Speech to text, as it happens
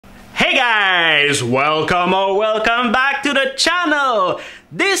Hey guys, welcome back to the channel.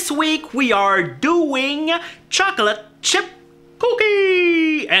 This week we are doing chocolate chip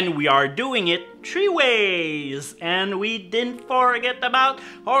cookie, and we are doing it 3 ways. And we didn't forget about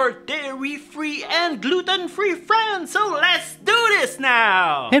our dairy-free and gluten-free friends, so let's do this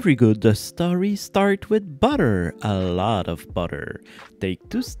now. Every good story starts with butter, a lot of butter. Take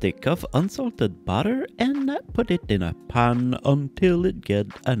 2 sticks of unsalted butter and put it in a pan until it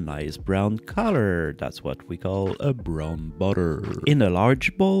gets a nice brown color. That's what we call a brown butter. In a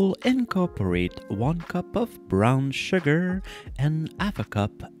large bowl, incorporate 1 cup of brown sugar and half a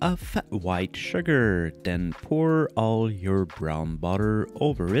cup of white sugar. Then pour all your brown butter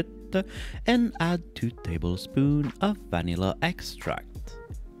over it and add 2 tablespoons of vanilla extract.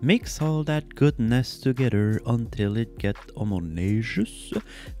 Mix all that goodness together until it gets homogeneous,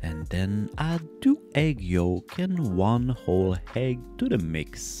 and then add 2 egg yolks and 1 whole egg to the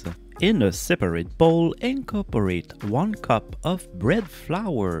mix. In a separate bowl, incorporate 1 cup of bread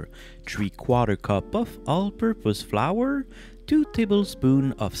flour, 3/4 cup of all-purpose flour, 2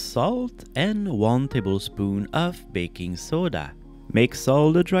 tablespoons of salt, and 1 tablespoon of baking soda. Mix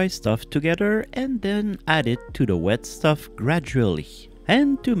all the dry stuff together and then add it to the wet stuff gradually.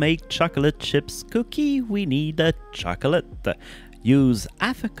 And to make chocolate chips cookie, we need a chocolate. Use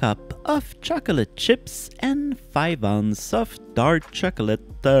half a cup of chocolate chips and 5 ounces of dark chocolate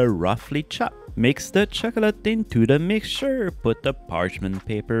roughly chopped. Mix the chocolate into the mixture, put the parchment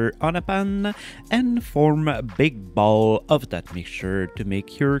paper on a pan, and form a big ball of that mixture to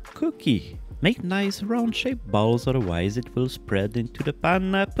make your cookie. Make nice round shaped balls, otherwise it will spread into the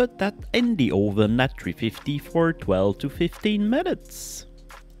pan. Put that in the oven at 350 for 12 to 15 minutes.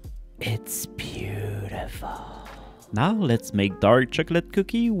 It's beautiful. Now let's make dark chocolate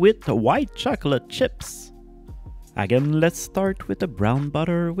cookie with white chocolate chips. Again, let's start with the brown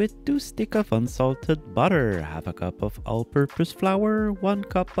butter with 2 sticks of unsalted butter, half a cup of all-purpose flour, 1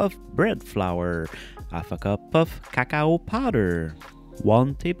 cup of bread flour, half a cup of cacao powder,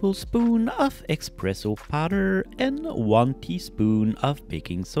 1 tablespoon of espresso powder, and 1 teaspoon of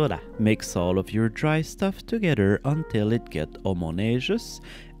baking soda. Mix all of your dry stuff together until it gets homogeneous,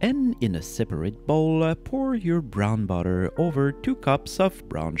 and in a separate bowl, pour your brown butter over 2 cups of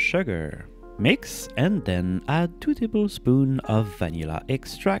brown sugar. Mix and then add 2 tablespoons of vanilla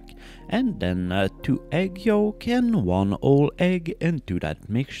extract, and then 2 egg yolks and 1 whole egg into that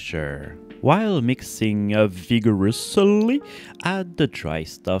mixture. While mixing vigorously, add the dry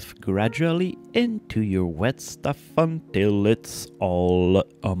stuff gradually into your wet stuff until it's all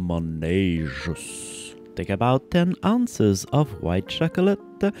homogeneous. Take about 10 ounces of white chocolate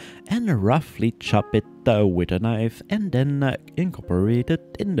and roughly chop it with a knife, and then incorporate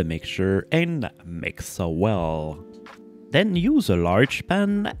it in the mixture and mix well. Then use a large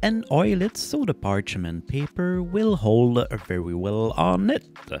pan and oil it so the parchment paper will hold very well on it.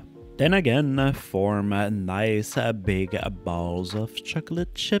 Then again, form nice big balls of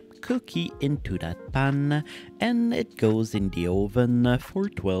chocolate chip cookie into that pan, and it goes in the oven for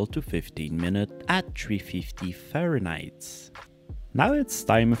 12 to 15 minutes at 350 Fahrenheit. Now it's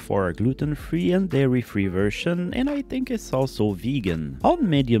time for a gluten-free and dairy-free version, and I think it's also vegan. On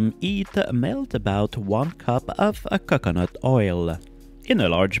medium heat, melt about 1 cup of coconut oil. In a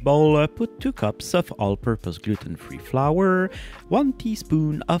large bowl, put 2 cups of all-purpose gluten-free flour, 1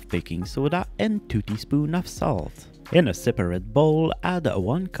 teaspoon of baking soda, and 2 teaspoons of salt. In a separate bowl, add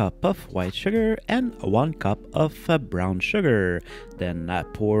 1 cup of white sugar and 1 cup of brown sugar. Then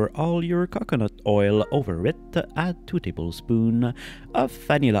pour all your coconut oil over it, add 2 tablespoons of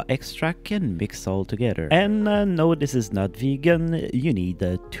vanilla extract and mix all together. And no, this is not vegan. You need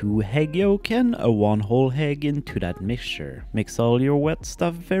 2 egg yolks and 1 whole egg into that mixture. Mix all your wet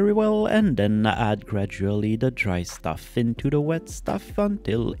stuff very well, and then add gradually the dry stuff into the wet stuff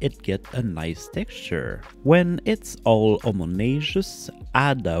until it gets a nice texture. When it's all homogeneous,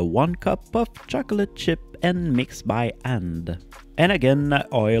 add 1 cup of chocolate chip and mix by hand. And again,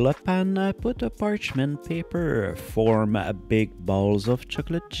 oil a pan, put a parchment paper, form big balls of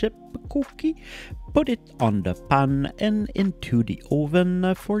chocolate chip cookie, put it on the pan and into the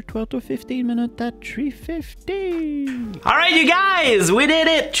oven for 12 to 15 minutes at 350. Alright you guys, we did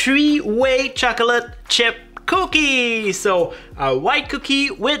it! 3-way chocolate chip cookie! So, a white cookie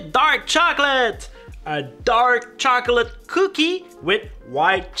with dark chocolate, a dark chocolate cookie with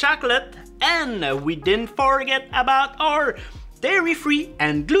white chocolate, and we didn't forget about our dairy-free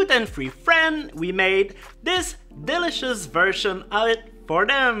and gluten-free friend. We made this delicious version of it for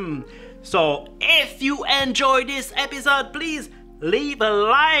them. So if you enjoyed this episode, please leave a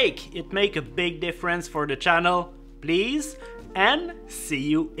like. It makes a big difference for the channel. Please and see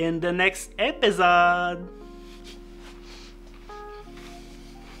you in the next episode.